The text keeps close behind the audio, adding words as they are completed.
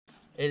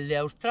el de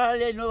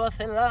Australia y Nueva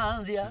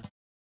Zelanda.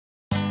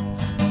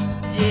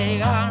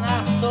 Llegan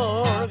a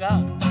Astorga,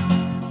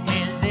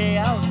 el de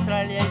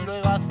Australia y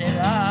Nueva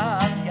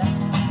Zelanda.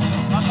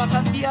 Va para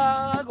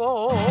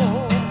Santiago,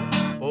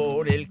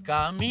 por el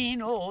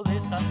camino de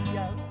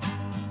Santiago,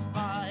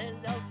 va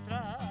el de Australia.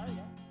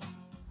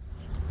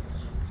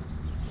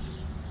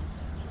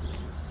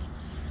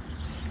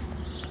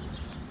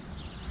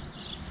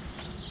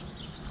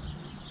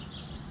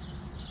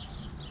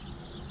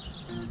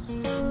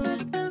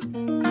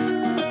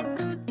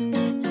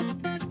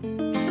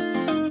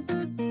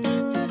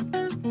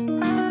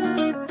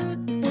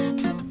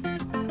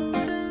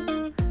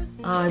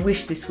 I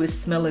wish this was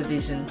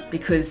smell-o-vision,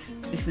 because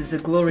this is a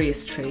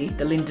glorious tree,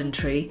 the linden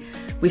tree.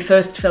 We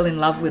first fell in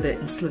love with it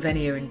in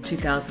Slovenia in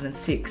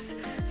 2006,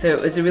 so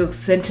it was a real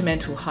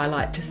sentimental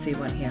highlight to see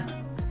one here.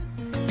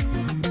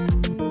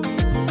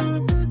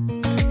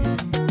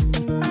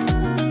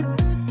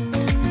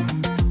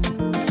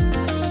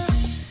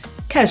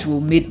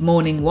 Casual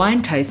mid-morning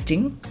wine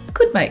tasting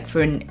could make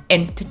for an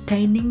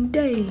entertaining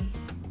day.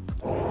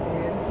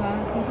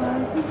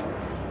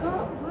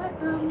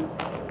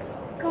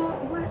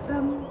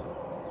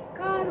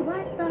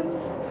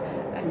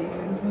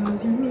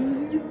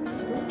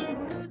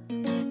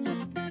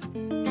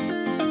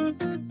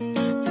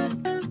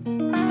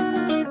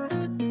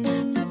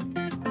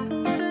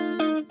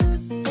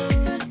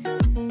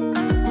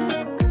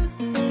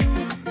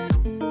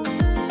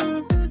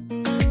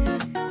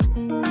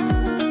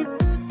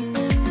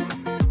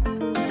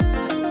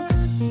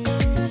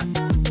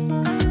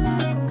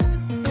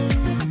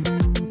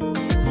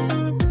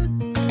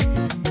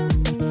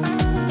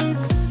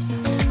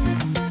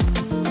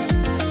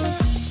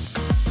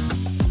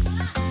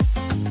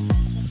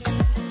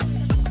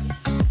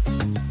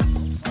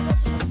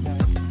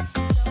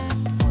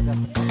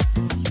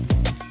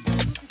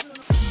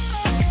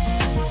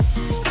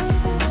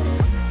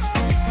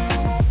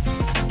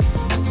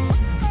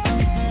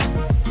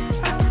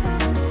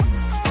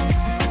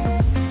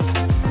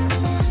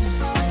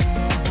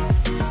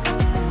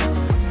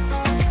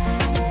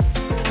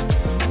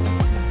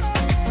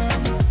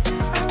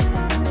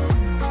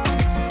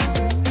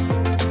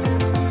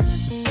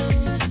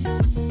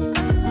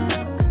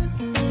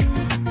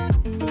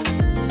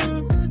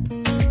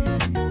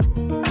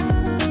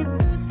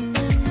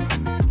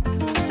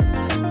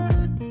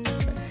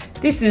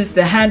 This is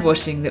the hand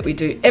washing that we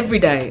do every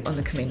day on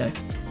the Camino.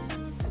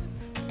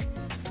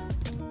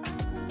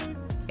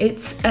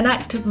 It's an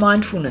act of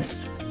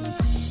mindfulness.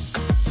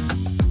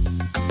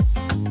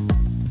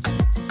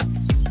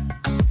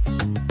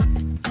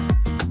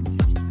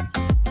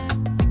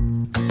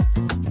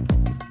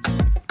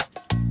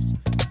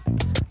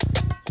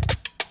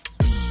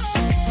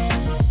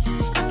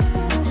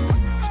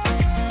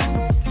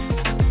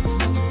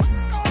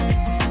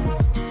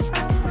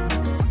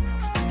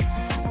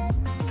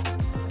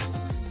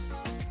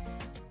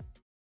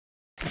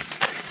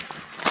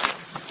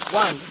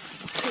 One,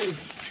 two,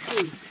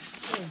 three,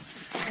 four,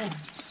 5,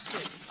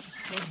 6,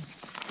 7,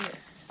 8.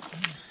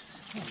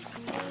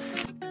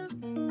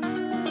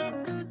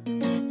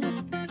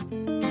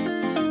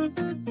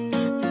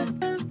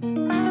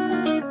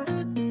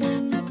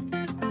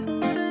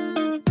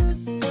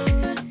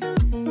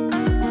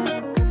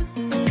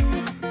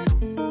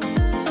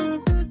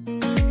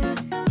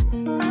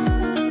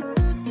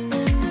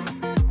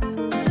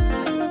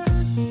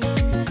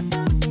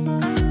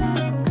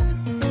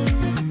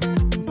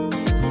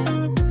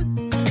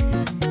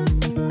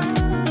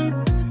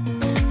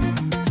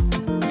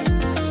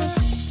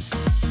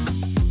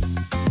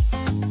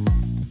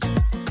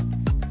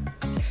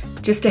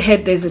 Just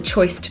ahead there's a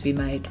choice to be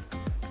made.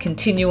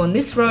 Continue on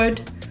this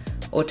road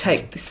or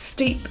take the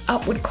steep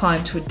upward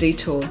climb to a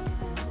detour.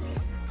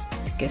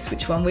 Guess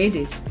which one we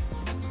did.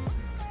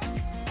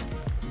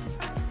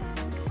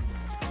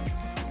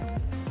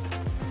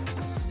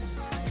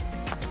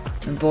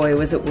 And boy,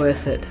 was it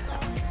worth it.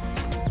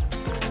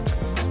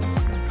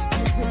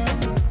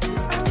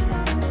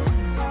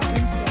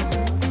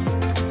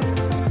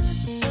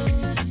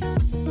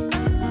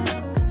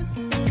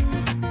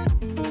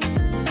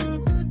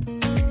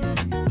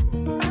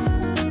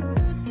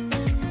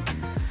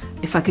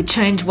 If I could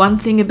change one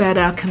thing about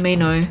our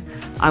Camino,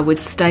 I would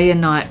stay a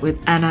night with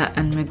Anna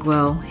and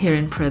Miguel here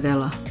in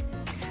Ponferrada.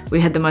 We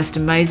had the most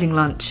amazing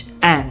lunch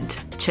and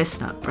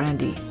chestnut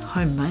brandy,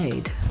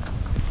 homemade.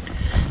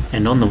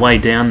 And on the way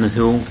down the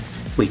hill,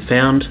 we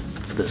found,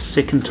 for the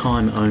second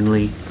time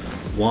only,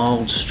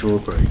 wild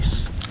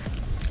strawberries.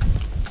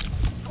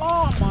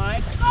 Oh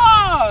my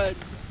God!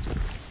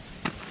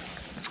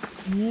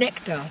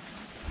 Nectar.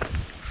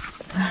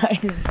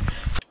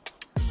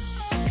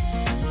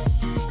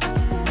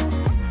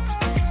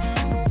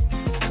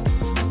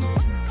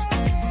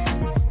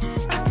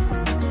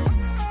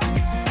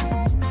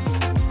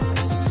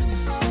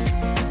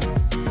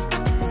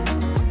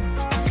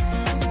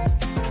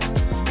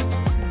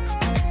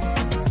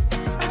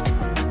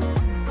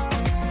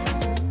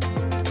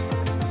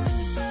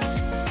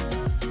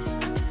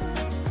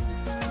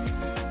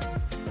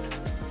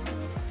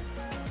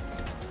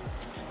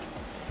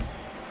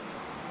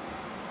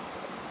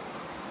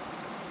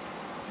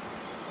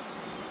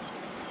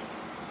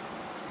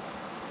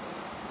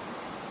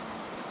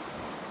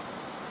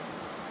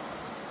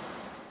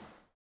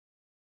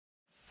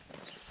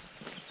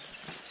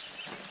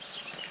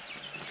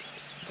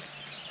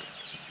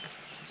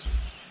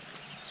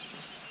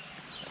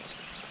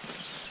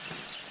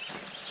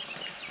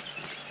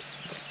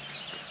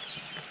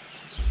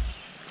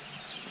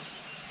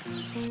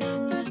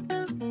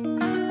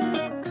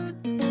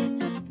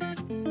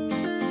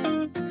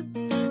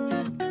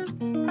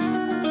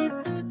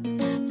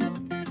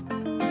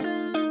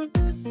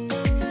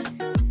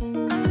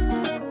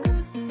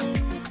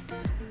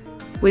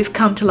 We've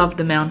come to love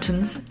the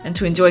mountains and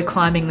to enjoy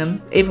climbing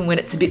them, even when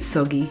it's a bit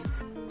soggy.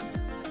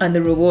 And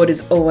the reward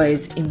is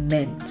always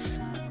immense.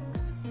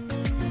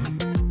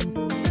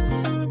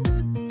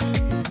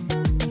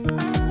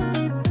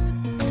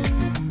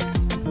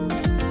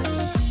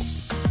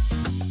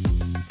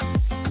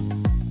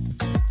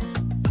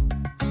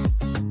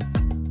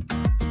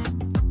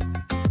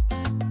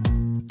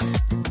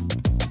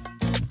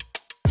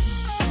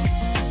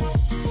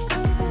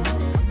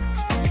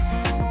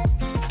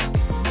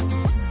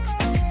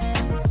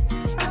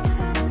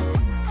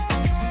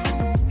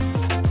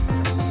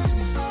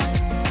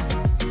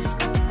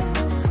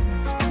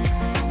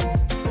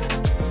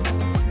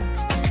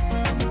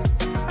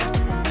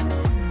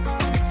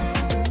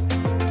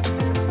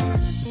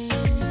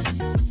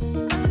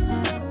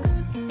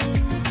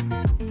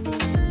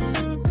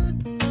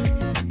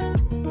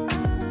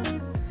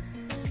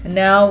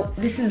 Now,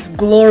 this is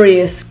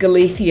glorious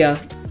Galicia,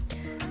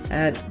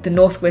 the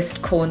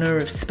northwest corner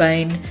of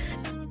Spain.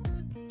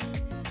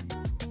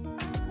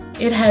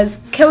 It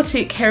has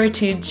Celtic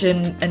heritage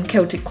and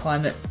Celtic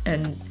climate,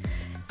 and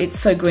it's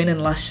so green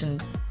and lush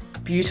and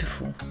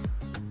beautiful.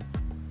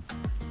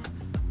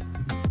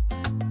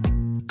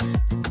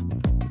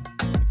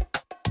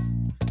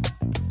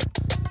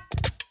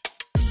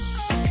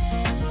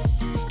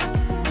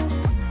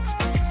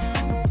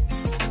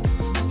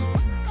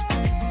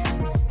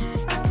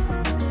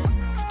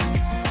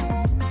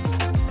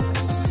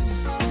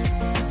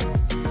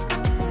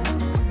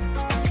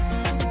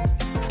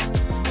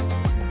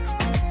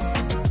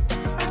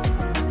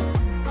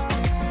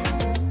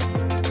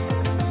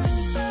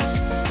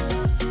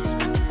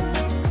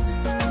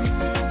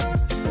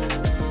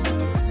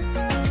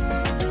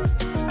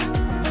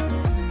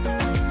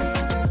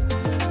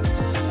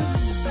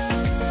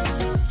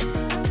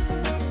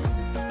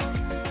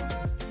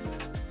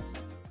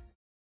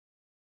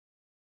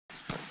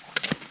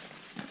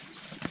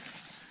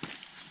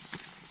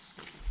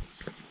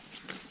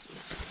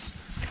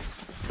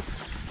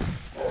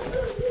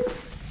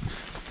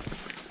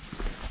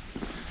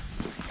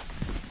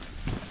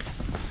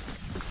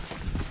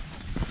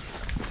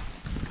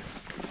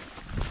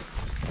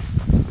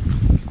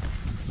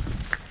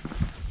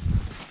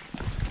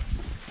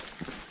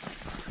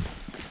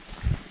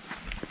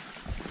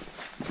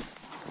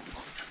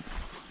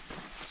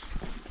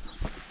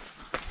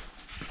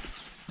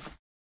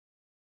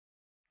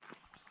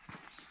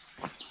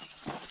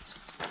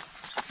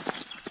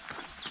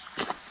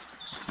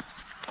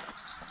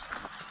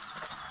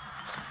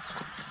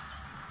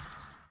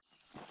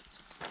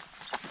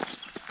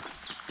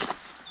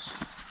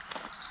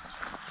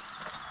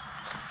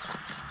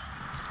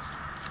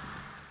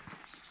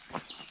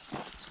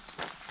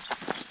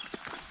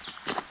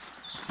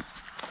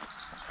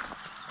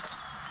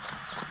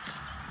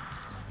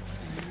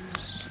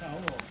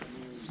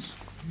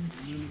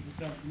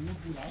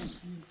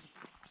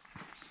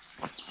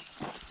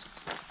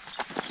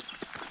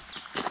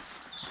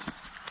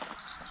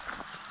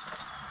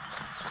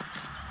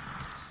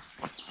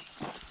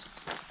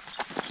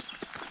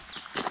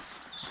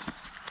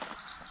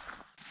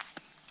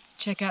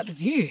 Check out the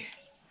view.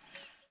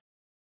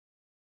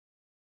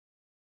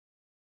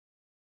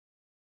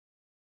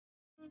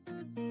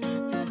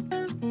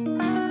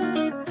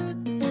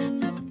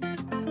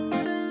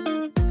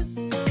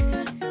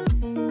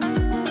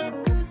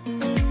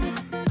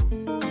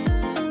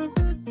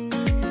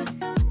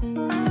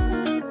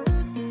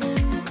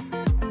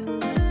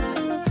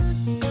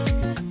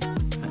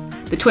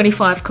 The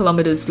 25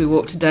 kilometres we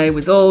walked today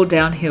was all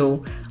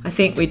downhill. I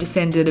think we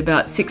descended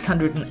about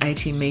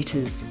 680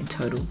 metres in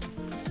total.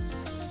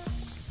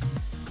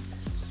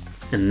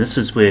 And this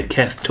is where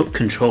Kath took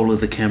control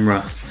of the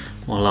camera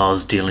while I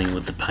was dealing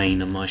with the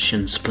pain in my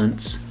shin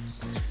splints.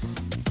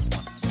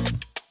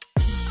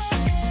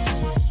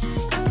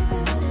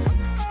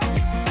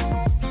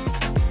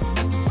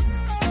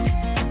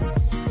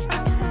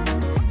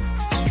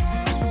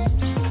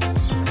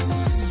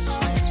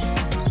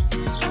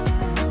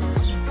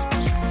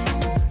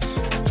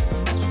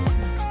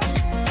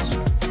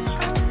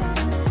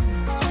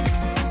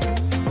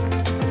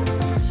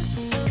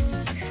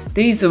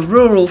 These are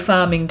rural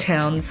farming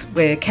towns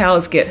where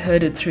cows get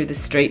herded through the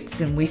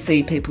streets and we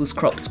see people's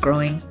crops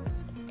growing.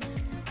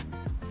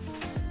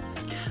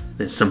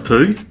 There's some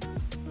poo,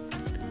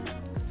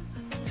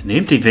 an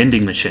empty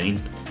vending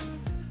machine,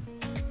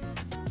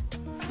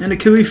 and a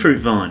kiwi fruit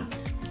vine.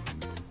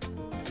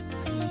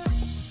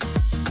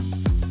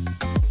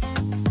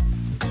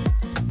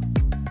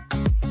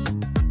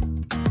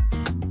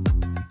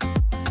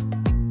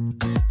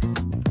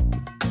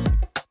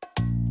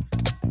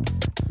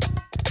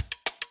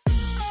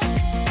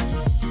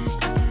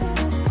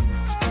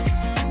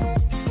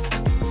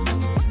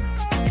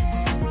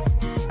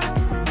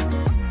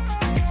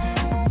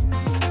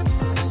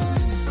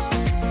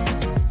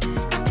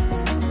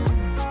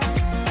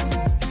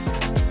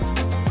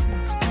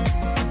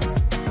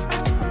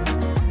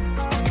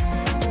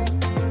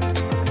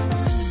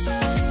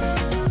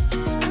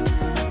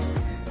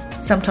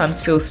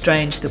 Sometimes feels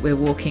strange that we're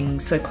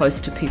walking so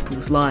close to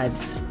people's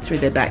lives. through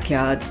their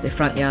backyards, their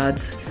front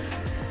yards,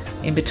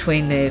 in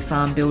between their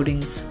farm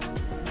buildings.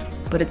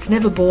 But it's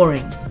never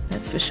boring,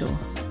 that's for sure.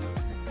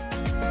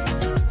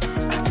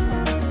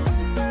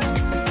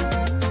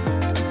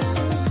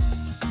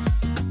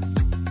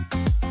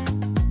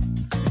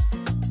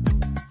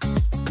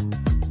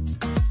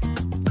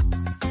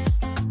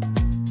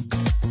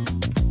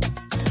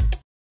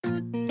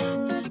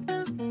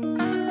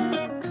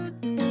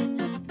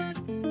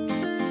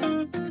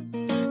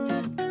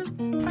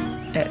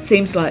 It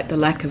seems like the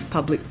lack of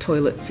public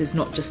toilets is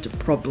not just a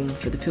problem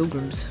for the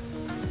pilgrims.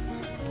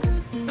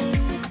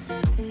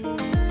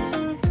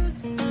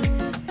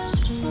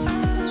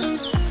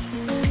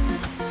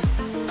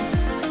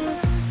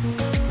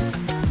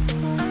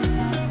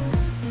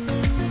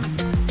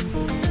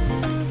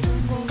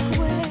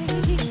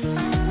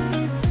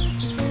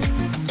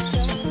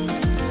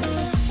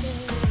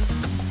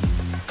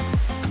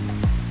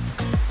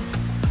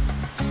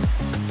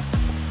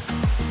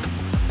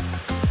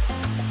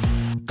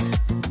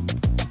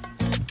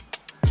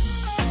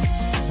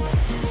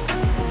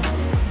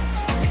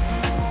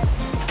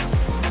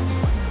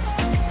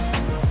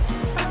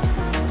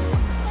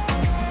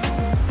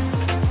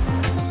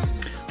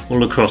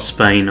 All across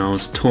Spain I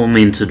was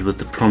tormented with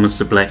the promise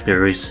of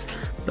blackberries,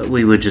 but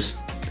we were just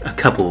a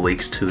couple of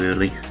weeks too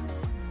early.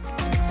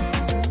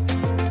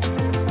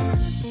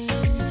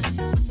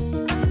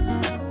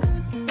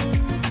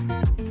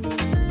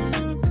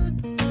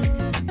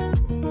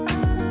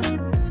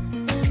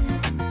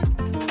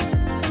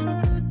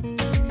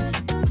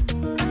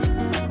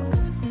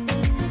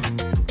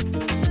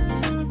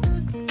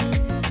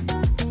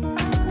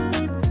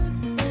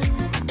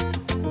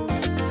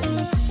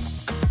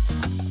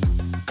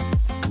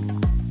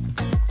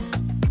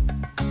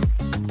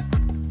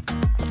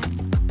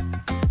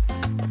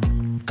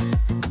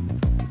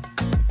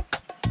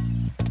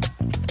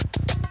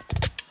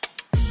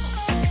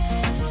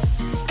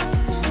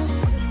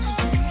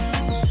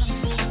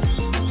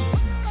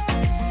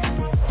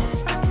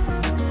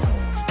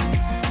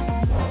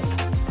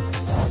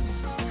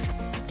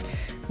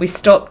 We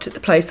stopped at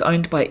the place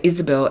owned by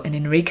Isabel and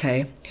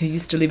Enrique, who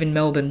used to live in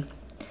Melbourne.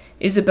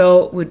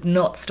 Isabel would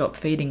not stop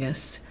feeding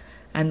us,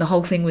 and the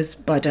whole thing was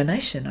by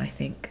donation, I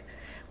think.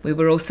 We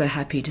were also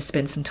happy to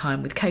spend some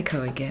time with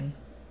Keiko again.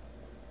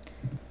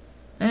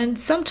 And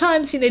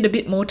sometimes you need a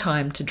bit more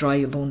time to dry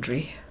your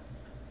laundry.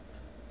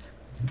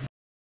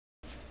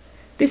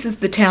 This is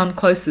the town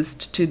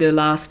closest to the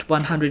last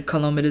 100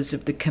 kilometres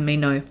of the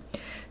Camino.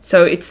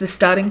 So it's the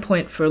starting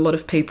point for a lot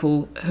of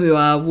people who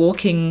are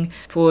walking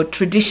for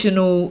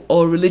traditional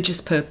or religious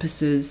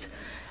purposes,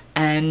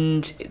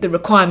 and the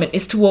requirement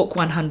is to walk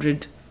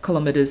 100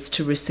 kilometres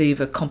to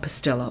receive a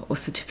Compostela or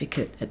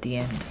certificate at the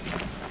end.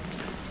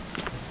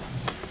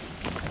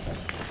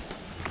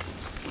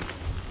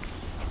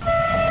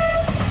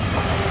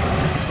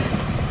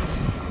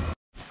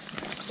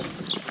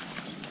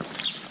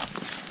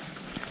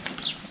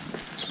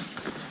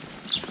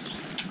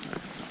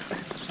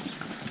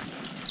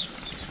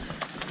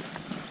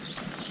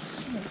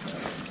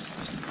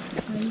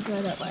 You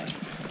go that way.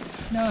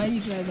 No, you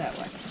go that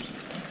way.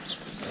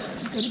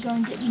 You've got to go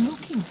and get your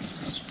milking.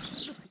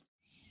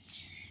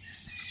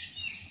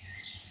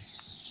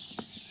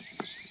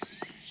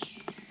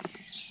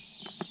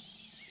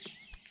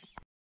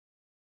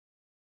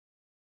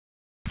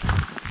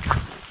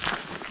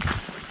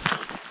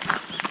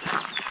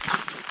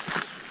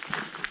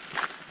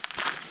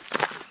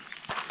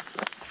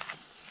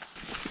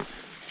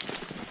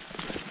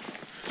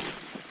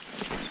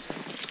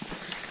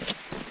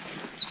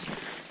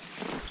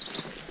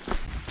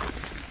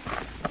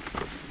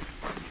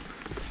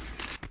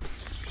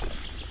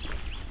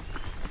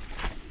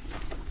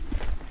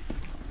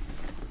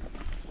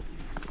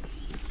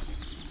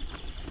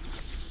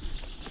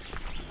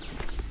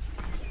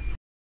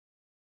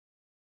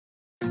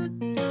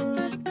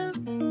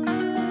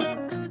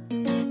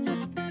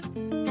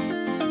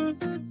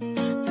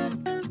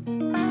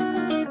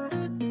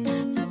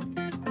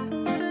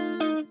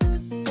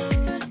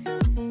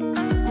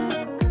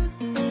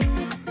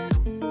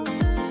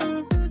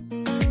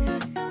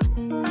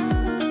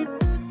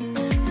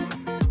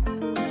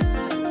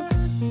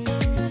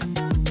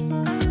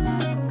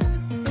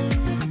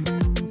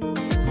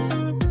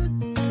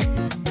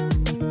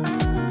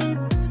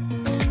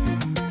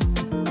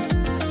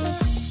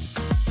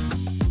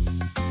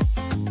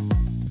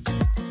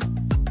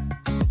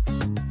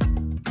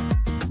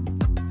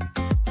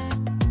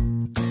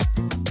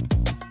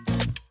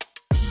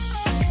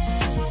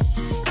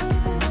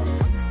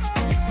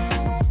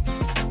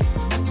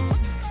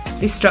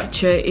 This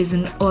structure is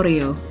an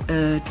oreo,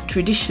 a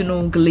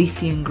traditional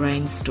Galician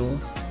grain store.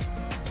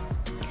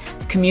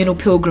 Communal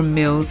pilgrim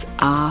meals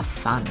are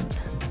fun.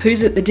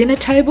 Who's at the dinner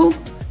table?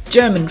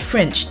 German,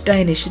 French,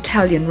 Danish,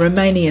 Italian,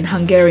 Romanian,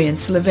 Hungarian,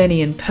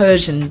 Slovenian,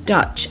 Persian,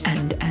 Dutch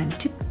and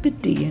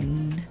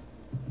Antipodean.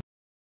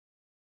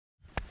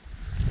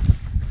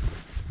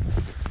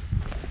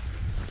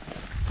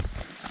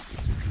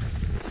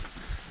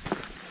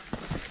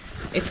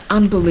 It's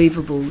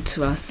unbelievable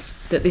to us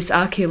that this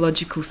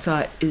archaeological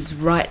site is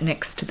right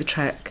next to the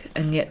track,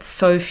 and yet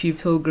so few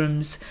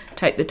pilgrims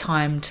take the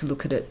time to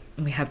look at it,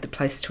 and we have the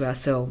place to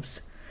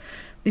ourselves.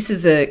 This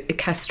is a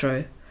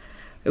Castro.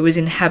 It was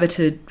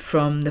inhabited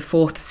from the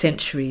 4th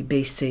century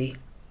BC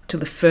to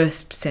the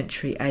 1st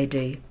century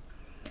AD.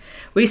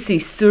 We see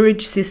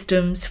sewerage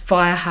systems,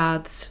 fire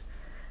hearths,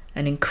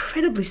 and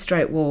incredibly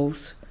straight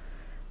walls.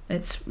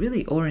 It's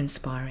really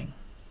awe-inspiring.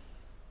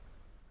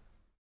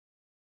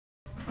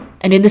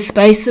 And in the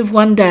space of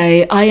one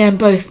day, I am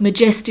both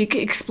majestic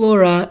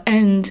explorer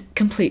and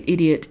complete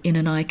idiot in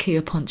an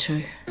IKEA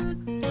poncho.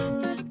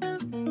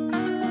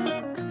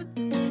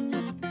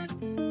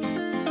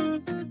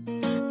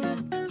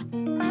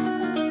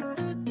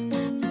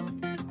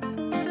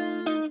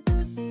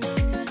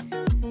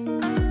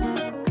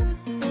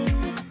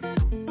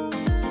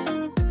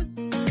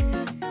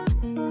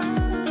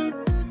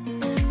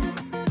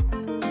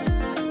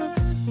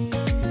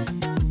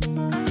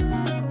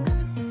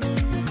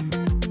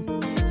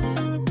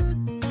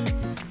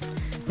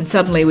 And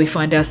suddenly we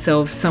find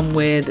ourselves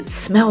somewhere that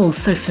smells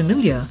so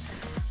familiar.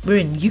 We're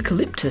in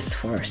eucalyptus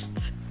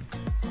forests.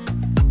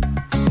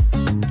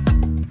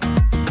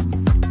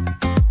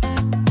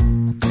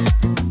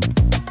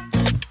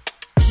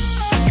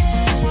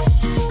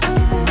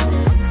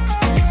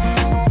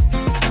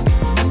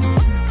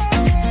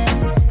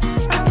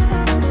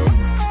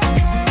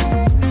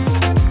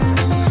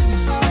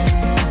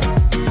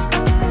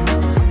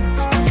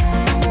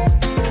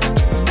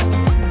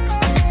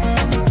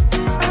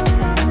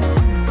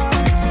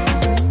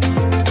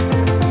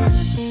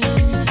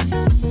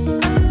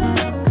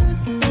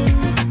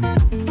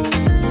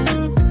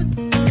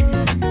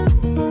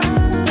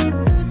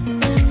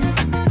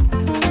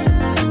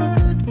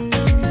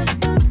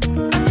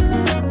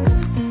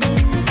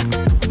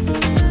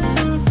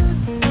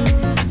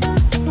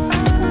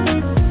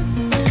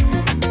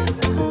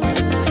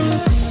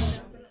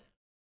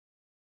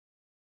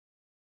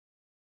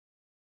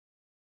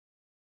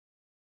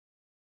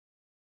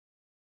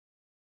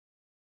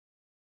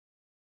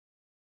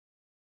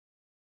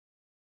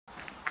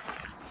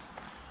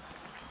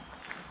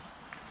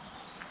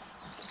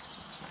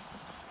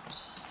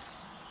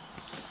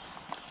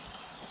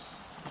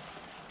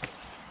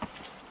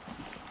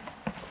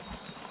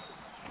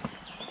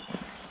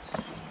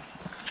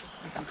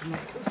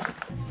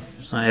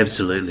 I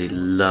absolutely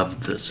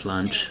loved this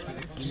lunch.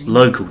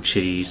 Local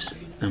cheese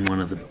and one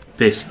of the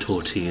best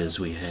tortillas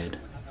we had.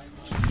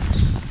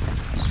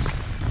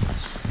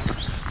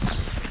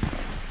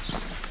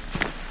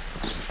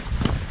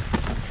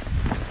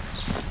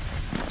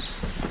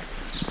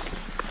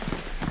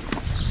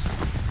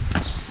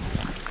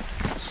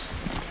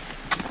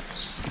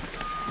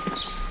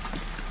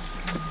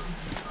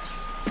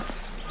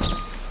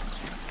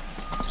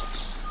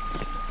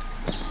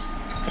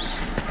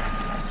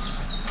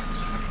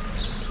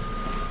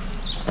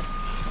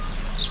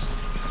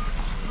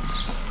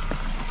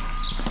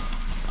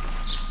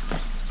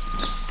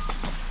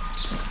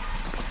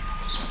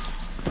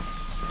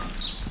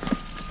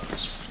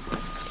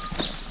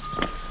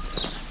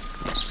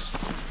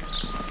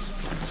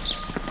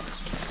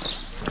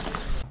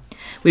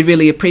 We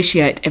really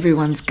appreciate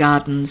everyone's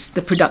gardens,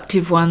 the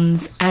productive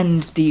ones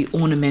and the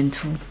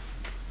ornamental.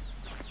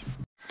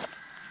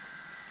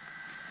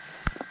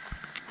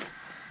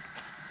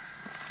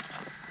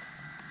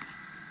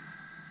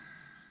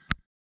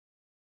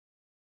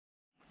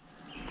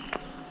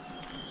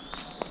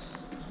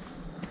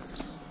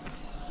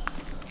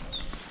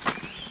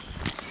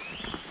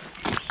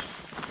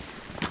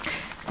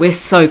 We're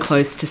so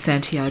close to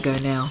Santiago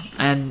now,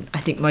 and I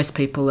think most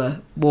people are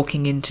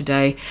walking in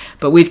today,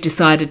 but we've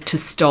decided to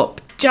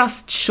stop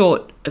just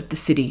short of the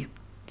city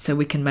so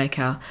we can make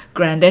our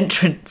grand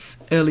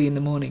entrance early in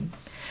the morning.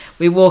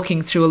 We're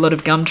walking through a lot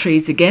of gum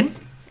trees again,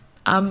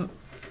 and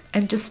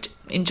just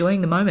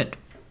enjoying the moment.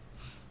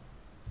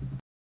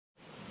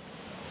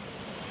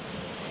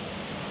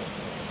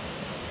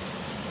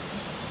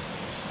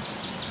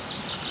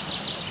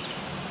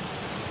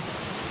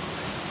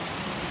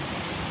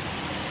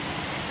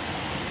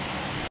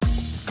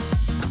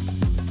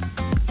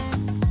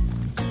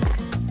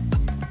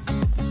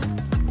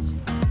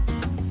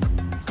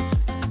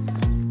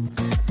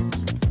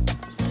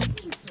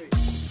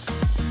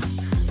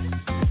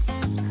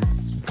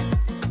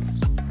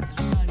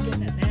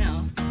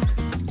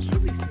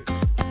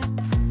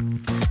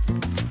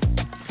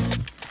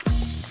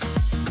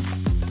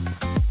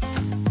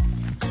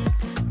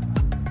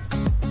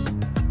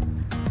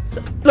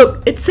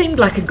 Look, it seemed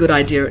like a good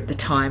idea at the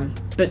time,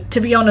 but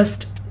to be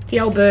honest, the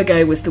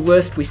albergue was the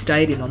worst we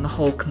stayed in on the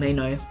whole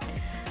Camino.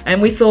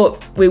 And we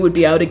thought we would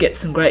be able to get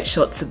some great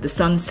shots of the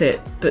sunset,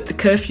 but the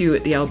curfew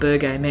at the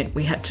albergue meant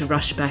we had to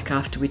rush back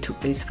after we took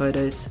these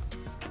photos.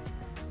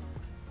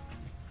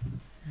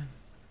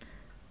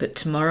 But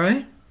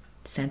tomorrow,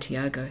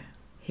 Santiago,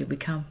 here we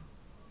come.